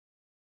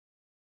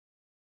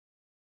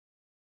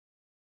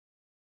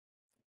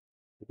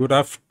Good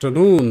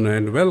afternoon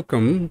and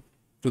welcome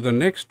to the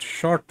next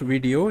short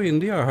video in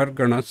the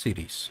Ahargana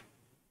series.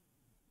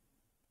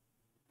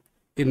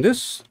 In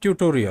this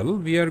tutorial,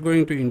 we are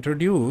going to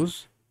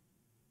introduce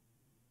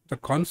the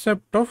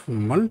concept of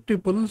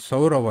multiple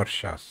saura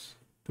varshas.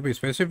 To be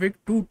specific,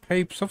 two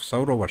types of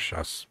saura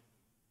varshas.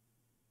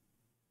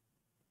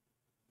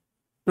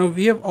 Now,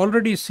 we have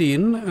already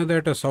seen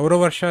that a saura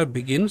varsha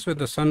begins when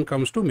the sun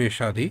comes to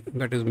meshadi,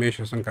 that is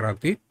Mesha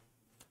sankranti,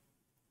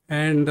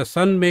 and the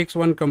sun makes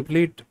one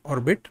complete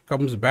orbit,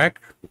 comes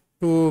back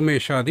to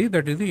meshadi,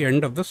 that is the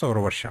end of the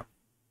saura varsha.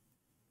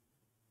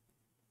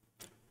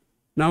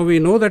 Now we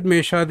know that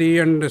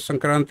meshadi and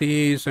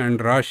sankrantis and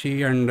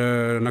rashi and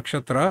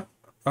nakshatra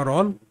are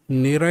all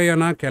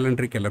nirayana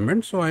calendric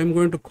elements. So I am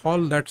going to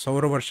call that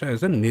saura varsha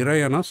as a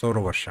nirayana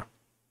saura varsha.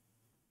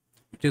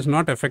 It is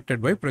not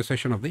affected by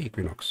precession of the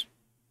equinox.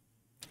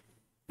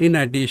 In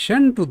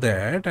addition to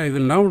that, I will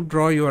now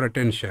draw your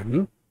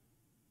attention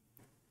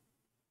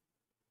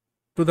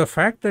to the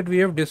fact that we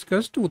have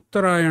discussed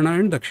uttarayana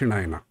and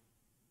dakshinayana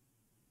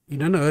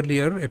in an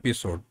earlier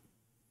episode.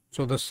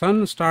 So the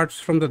sun starts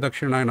from the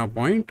dakshinayana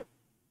point,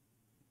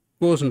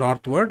 goes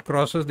northward,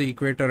 crosses the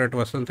equator at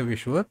Vasanta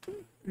Vishwat,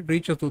 it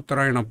reaches the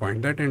uttarayana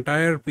point. That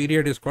entire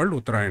period is called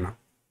uttarayana.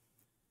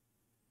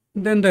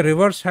 Then the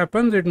reverse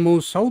happens, it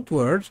moves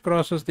southwards,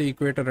 crosses the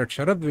equator at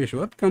Sharad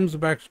Vishwat, comes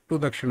back to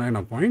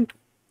dakshinayana point.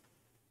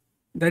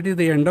 That is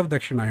the end of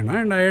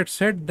dakshinayana, and I had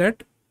said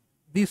that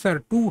these are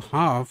two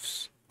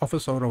halves of a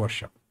saura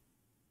varsha.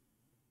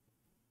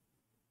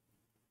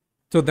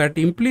 So that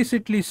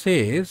implicitly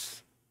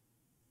says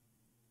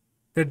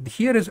that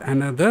here is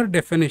another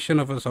definition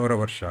of a saura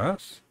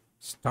varsha,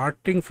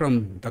 starting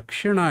from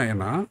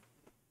dakshinayana,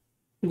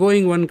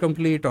 going one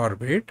complete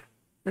orbit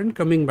and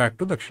coming back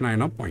to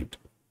dakshinayana point.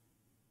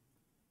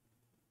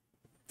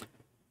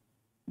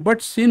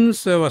 But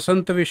since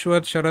Vasanta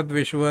Vishwat, Sharad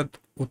Vishwat,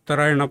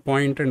 Uttarayana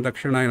point and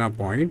Dakshinayana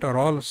point are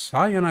all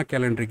sayana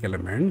calendric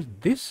elements,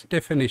 this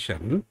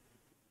definition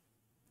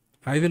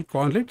I will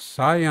call it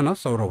sayana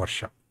saura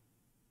varsha.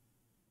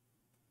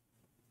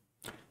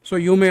 So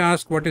you may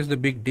ask, what is the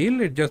big deal?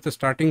 It's just the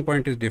starting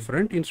point is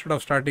different. Instead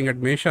of starting at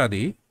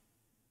meshadi,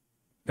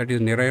 that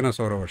is nirayana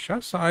saura varsha,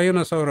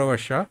 sayana saura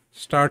varsha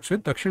starts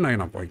with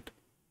dakshinayana point.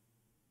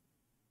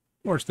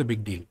 What's the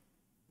big deal?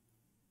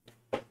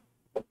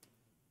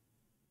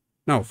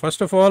 Now,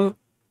 first of all,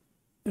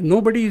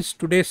 nobody is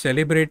today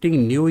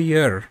celebrating New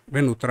Year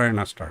when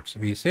Uttarayana starts.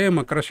 We say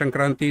Makara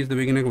Sankranti is the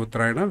beginning of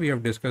Uttarayana. We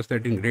have discussed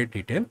that in great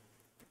detail.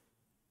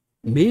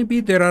 Maybe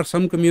there are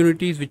some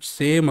communities which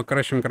say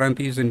Makara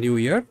Sankranti is a New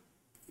Year,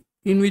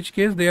 in which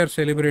case they are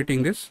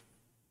celebrating this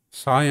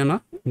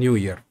Sayana New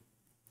Year.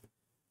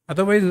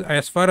 Otherwise,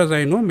 as far as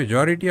I know,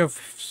 majority of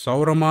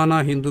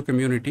Sauramana Hindu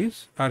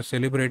communities are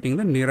celebrating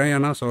the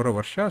Nirayana Saura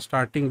Varsha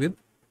starting with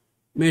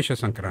Mesha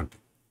Sankranti.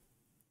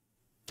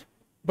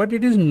 But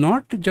it is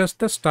not just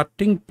the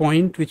starting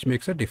point which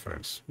makes a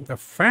difference. The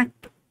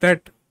fact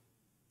that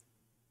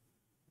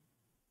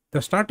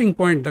the starting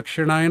point,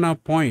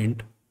 Dakshinayana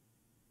point,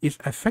 is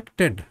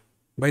affected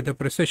by the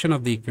precession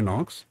of the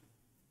equinox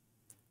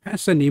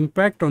has an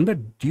impact on the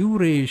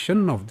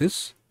duration of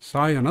this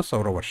sayana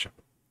saura varsha.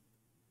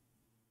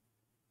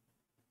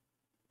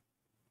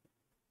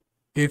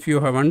 If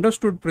you have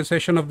understood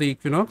precession of the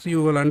equinox,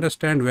 you will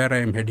understand where I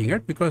am heading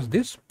at, because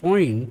this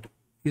point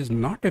is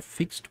not a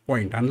fixed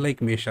point, unlike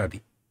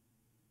meshadi.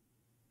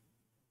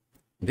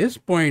 This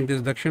point,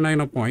 this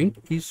Dakshinayana point,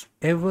 is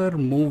ever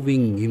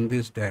moving in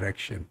this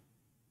direction.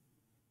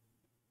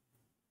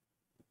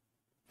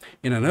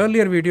 In an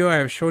earlier video, I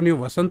have shown you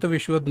Vasanta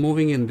Vishwat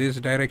moving in this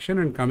direction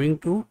and coming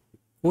to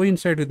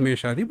coincide with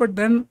meshadi, but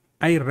then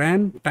I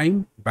ran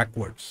time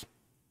backwards.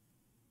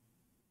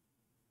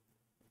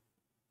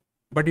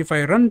 But if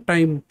I run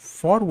time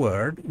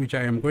forward, which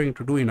I am going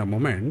to do in a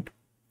moment,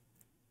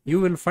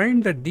 you will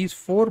find that these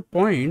 4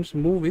 points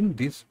move in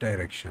this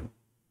direction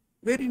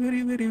very,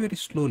 very, very, very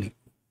slowly.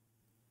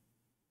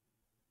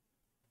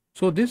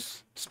 So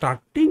this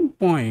starting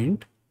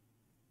point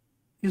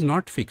is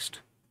not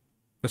fixed.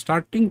 The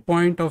starting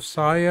point of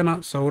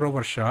sayana saura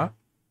varsha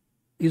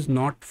is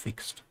not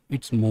fixed.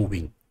 It's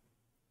moving.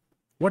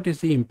 What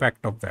is the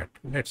impact of that?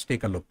 Let's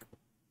take a look.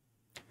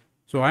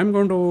 So I'm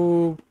going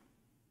to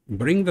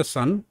bring the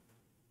sun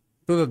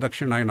to the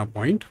Dakshinayana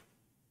point,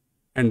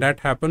 and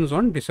that happens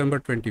on December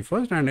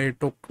 21st, and I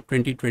took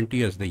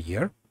 2020 as the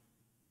year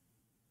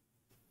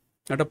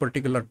at a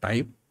particular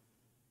time.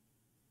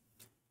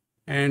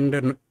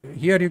 And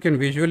here you can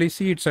visually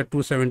see it's at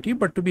 270,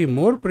 but to be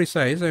more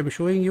precise, I'm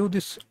showing you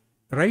this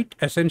right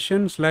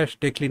ascension /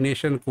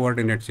 declination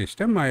coordinate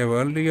system. I have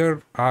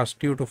earlier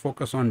asked you to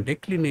focus on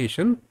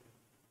declination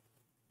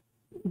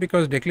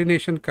because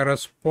declination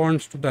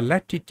corresponds to the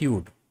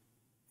latitude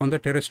on the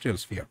terrestrial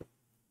sphere.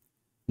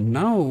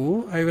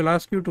 Now I will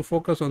ask you to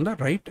focus on the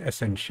right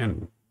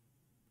ascension.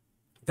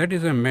 That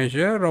is a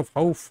measure of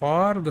how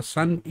far the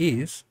sun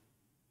is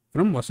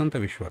from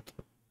Vasanta Vishwat.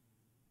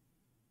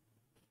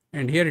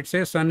 And here it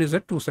says sun is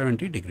at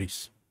 270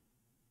 degrees.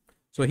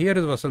 So here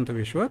is Vasanta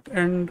Vishwat,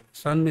 and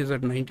sun is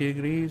at 90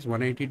 degrees,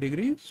 180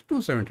 degrees,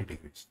 270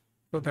 degrees.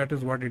 So that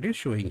is what it is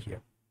showing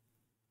here.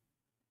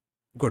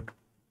 Good.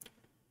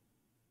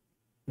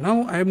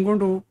 Now I am going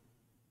to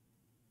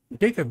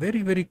take a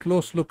very, very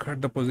close look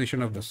at the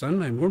position of the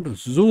sun. I am going to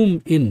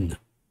zoom in.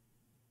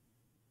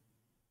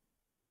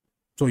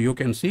 So you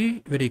can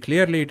see very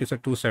clearly it is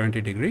at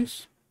 270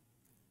 degrees.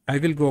 I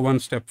will go one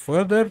step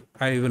further.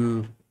 I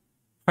will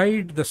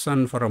hide the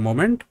sun for a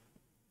moment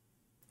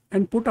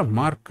and put a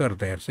marker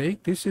there saying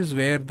this is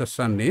where the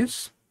sun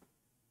is.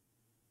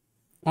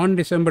 On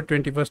December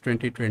 21st,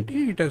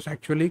 2020, it has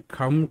actually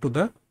come to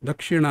the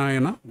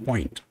dakshinayana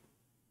point.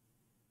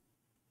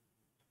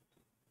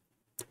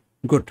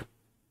 Good.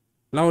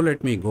 Now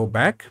let me go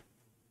back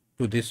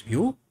to this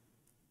view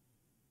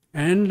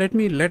and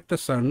let the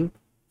sun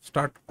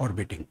start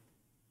orbiting.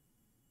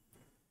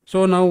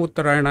 So now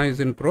Uttarayana is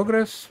in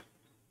progress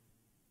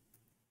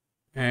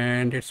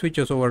and it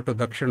switches over to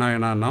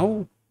dakshinayana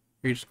now.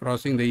 It's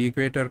crossing the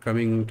equator,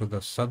 coming to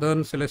the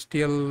southern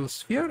celestial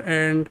sphere,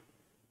 and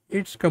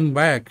it's come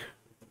back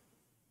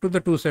to the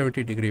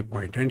 270 degree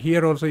point. And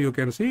here also you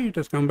can see it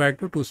has come back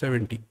to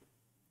 270.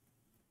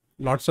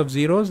 Lots of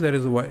zeros. There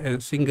is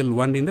a single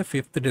one in the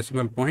 5th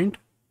decimal point.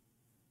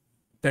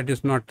 That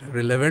is not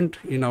relevant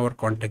in our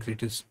context.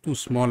 It is too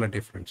small a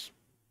difference.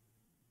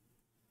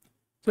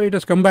 So it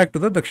has come back to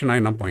the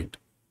dakshinayana point.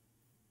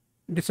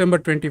 December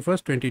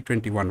 21st,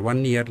 2021,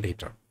 1 year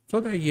later. So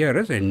the year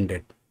has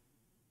ended.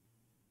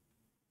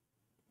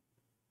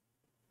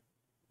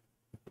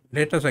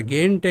 Let us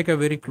again take a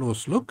very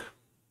close look.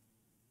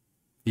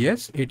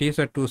 Yes, it is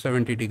at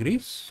 270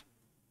 degrees.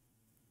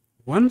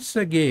 Once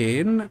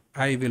again,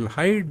 I will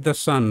hide the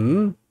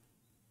sun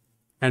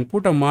and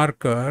put a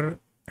marker,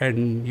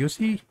 and you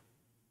see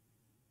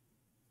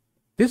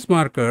this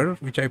marker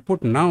which I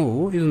put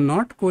now is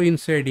not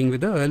coinciding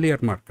with the earlier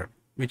marker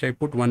which I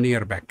put 1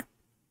 year back.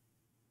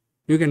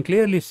 You can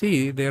clearly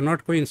see they are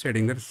not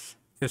coinciding. There is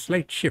a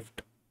slight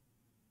shift.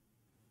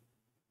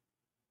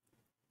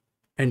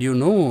 And you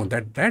know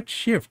that that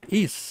shift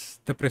is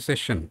the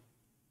precession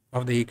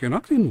of the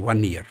equinox in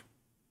 1 year.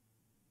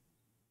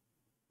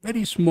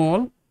 Very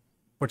small,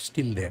 but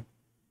still there.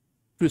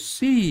 To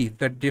see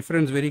that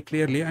difference very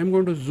clearly, I'm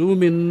going to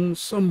zoom in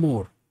some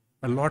more,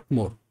 a lot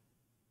more.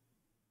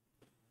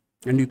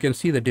 And you can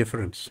see the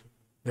difference.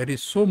 There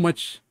is so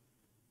much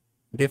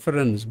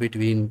difference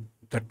between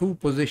the two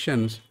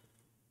positions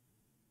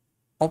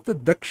of the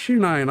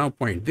dakshinayana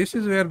point. This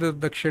is where the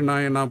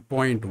dakshinayana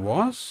point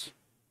was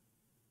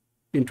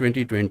in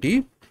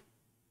 2020,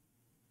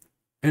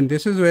 and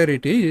this is where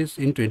it is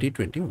in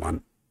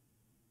 2021.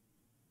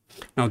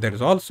 Now there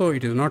is also,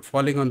 it is not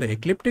falling on the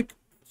ecliptic,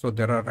 so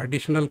there are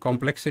additional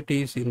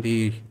complexities in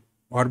the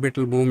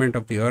orbital movement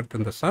of the Earth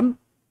and the Sun.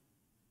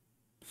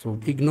 So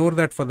ignore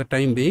that for the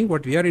time being.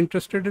 What we are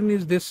interested in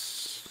is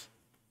this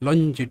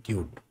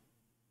longitude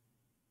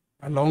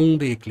along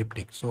the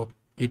ecliptic. So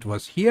it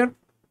was here,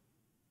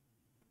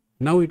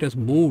 now it has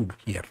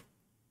moved here.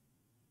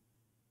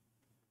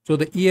 So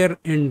the year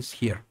ends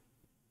here.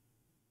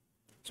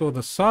 So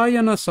the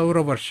sayana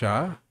saura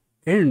varsha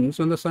ends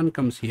when the sun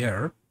comes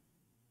here,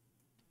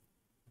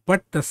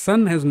 but the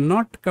sun has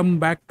not come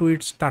back to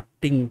its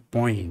starting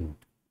point.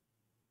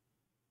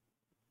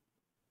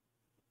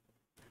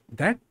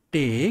 That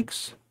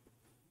takes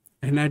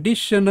an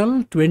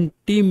additional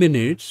 20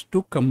 minutes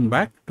to come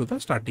back to the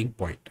starting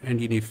point. And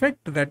in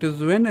effect, that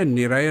is when a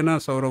nirayana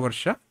saura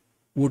varsha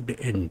would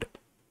end.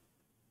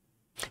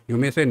 You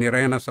may say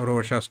nirayana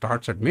saura varsha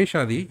starts at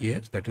meshadi.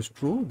 Yes, that is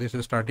true. This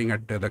is starting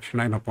at the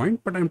dakshinayana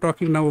point, but I am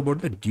talking now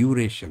about the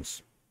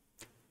durations.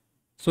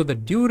 So the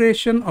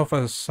duration of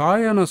a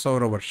sayana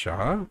saura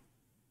varsha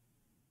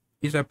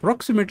is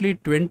approximately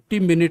 20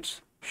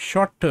 minutes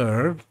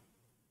shorter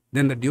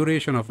than the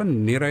duration of a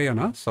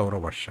nirayana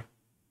saura varsha.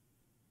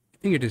 I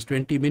think it is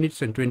 20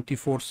 minutes and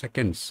 24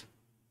 seconds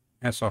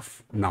as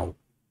of now.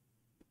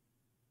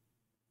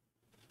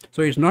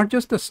 So it's not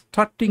just the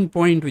starting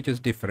point which is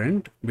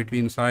different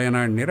between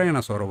sayana and nirayana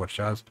saura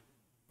varshas,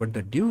 but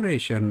the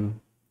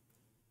duration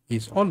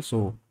is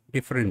also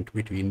different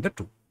between the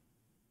two.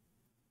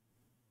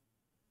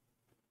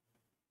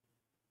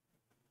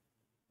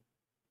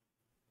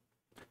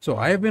 So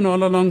I have been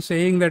all along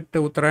saying that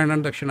Uttarayana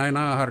and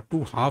Dakshinayana are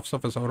two halves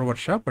of a saura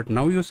varsha, but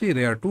now you see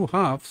they are two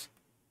halves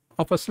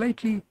of a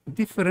slightly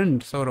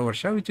different saura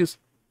varsha, which is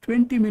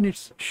 20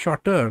 minutes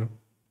shorter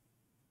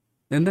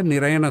than the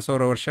nirayana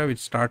saura varsha, which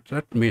starts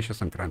at Mesha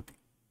sankranti.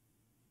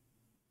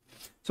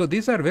 So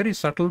these are very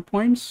subtle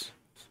points.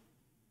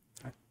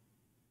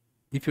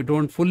 If you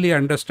don't fully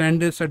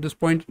understand this at this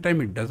point in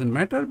time, it doesn't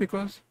matter,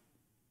 because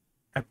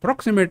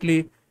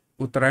approximately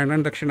Uttarayana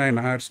and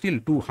Dakshinayana are still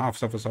two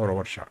halves of a saura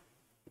varsha.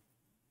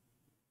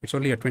 It's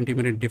only a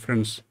 20-minute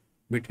difference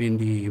between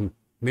the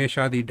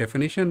meshadi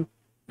definition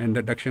and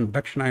the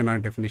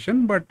dakshinayana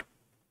definition, but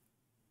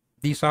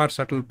these are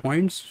subtle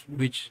points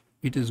which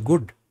it is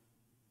good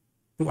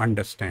to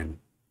understand.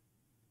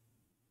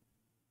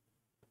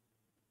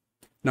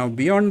 Now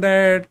beyond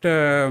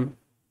that,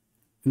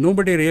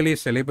 nobody really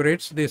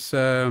celebrates this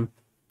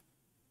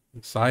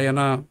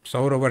sayana,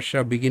 saura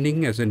varsha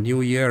beginning as a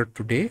new year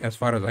today, as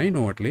far as I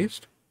know at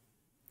least.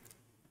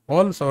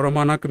 All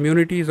Sauramana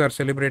communities are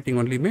celebrating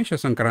only Mesha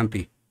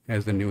sankranti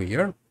as the new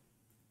year.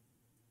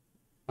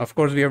 Of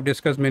course, we have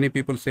discussed, many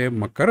people say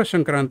Makara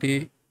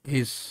Sankranti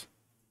is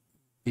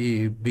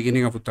the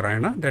beginning of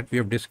Uttarayana, that we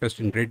have discussed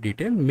in great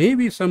detail.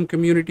 Maybe some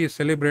communities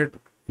celebrate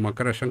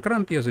Makara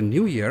Sankranti as a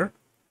new year.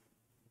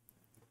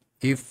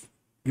 If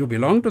you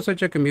belong to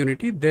such a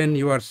community, then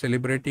you are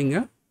celebrating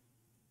a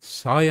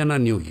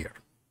sayana new year.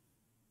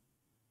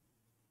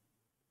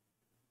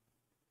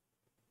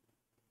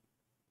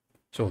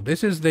 So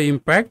this is the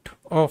impact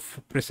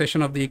of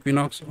precession of the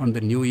equinox on the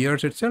new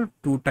years itself,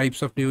 two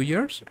types of new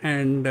years,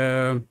 and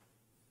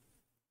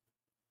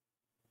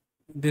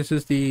this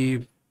is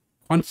the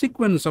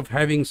consequence of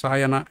having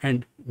sayana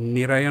and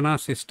nirayana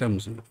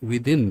systems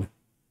within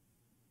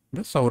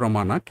the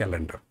Sauramana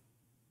calendar.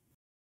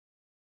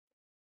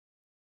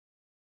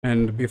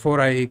 And before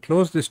I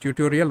close this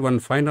tutorial, one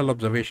final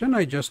observation.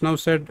 I just now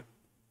said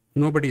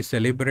nobody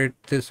celebrates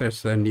this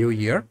as a new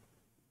year.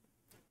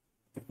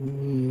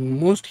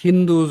 Most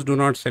Hindus do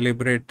not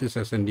celebrate this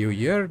as a new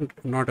year,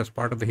 not as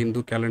part of the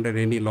Hindu calendar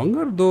any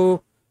longer,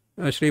 though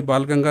Sri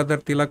Bal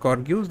Gangadhar Tilak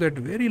argues that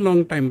very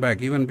long time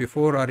back, even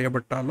before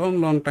Aryabhatta,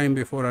 long time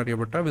before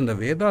Aryabhatta, when the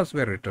Vedas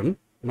were written,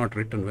 not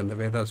written, when the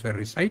Vedas were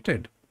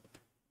recited,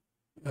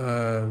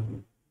 the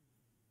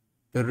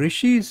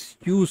rashis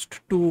used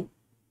to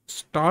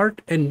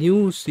start a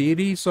new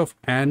series of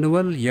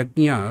annual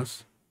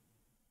yajnas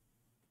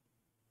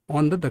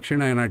on the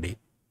dakshinayana day.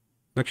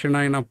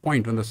 Dakshinayana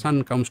point, when the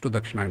sun comes to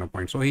dakshinayana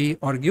point. So he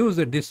argues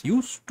that this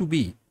used to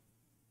be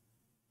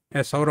a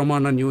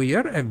Sauramana New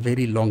Year a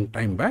very long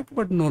time back,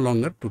 but no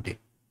longer today.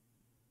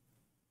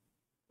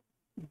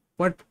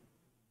 But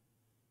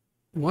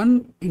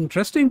one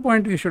interesting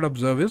point we should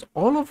observe is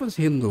all of us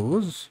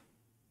Hindus,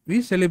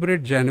 we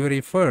celebrate January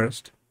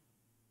 1st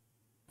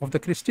of the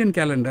Christian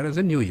calendar as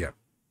a new year.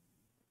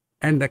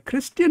 And the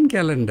Christian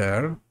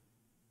calendar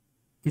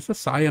is a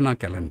sayana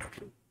calendar.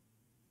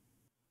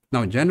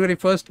 Now, January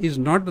 1st is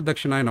not the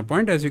Dakshinayana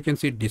point. As you can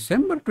see,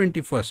 December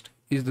 21st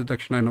is the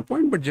Dakshinayana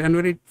point, but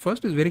January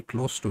 1st is very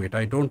close to it.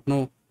 I don't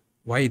know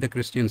why the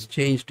Christians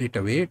changed it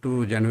away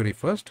to January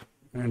 1st,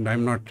 and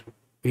I'm not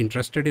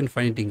interested in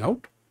finding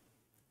out.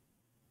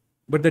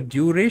 But the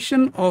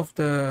duration of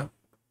the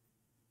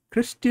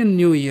Christian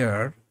New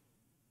Year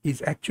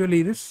is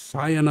actually this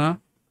sayana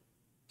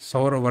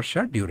saura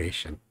varsha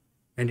duration,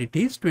 and it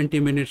is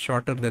 20 minutes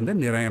shorter than the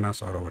nirayana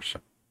saura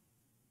varsha.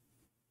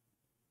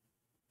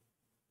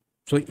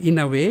 So in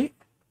a way,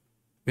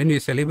 when we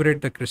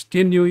celebrate the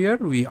Christian New Year,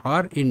 we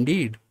are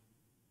indeed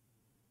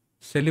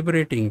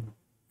celebrating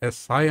a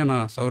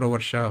sayana saura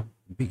varsha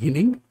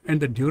beginning,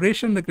 and the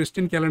duration the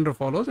Christian calendar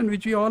follows, and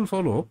which we all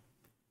follow,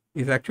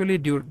 is actually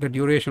the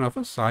duration of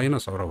a sayana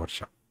saura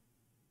varsha.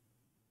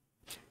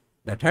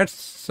 That has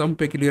some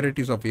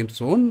peculiarities of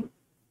its own,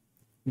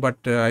 but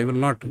I will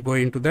not go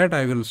into that.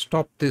 I will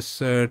stop this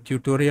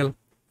tutorial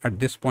at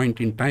this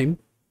point in time.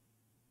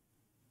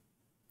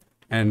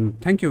 And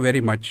thank you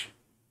very much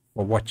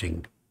for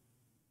watching.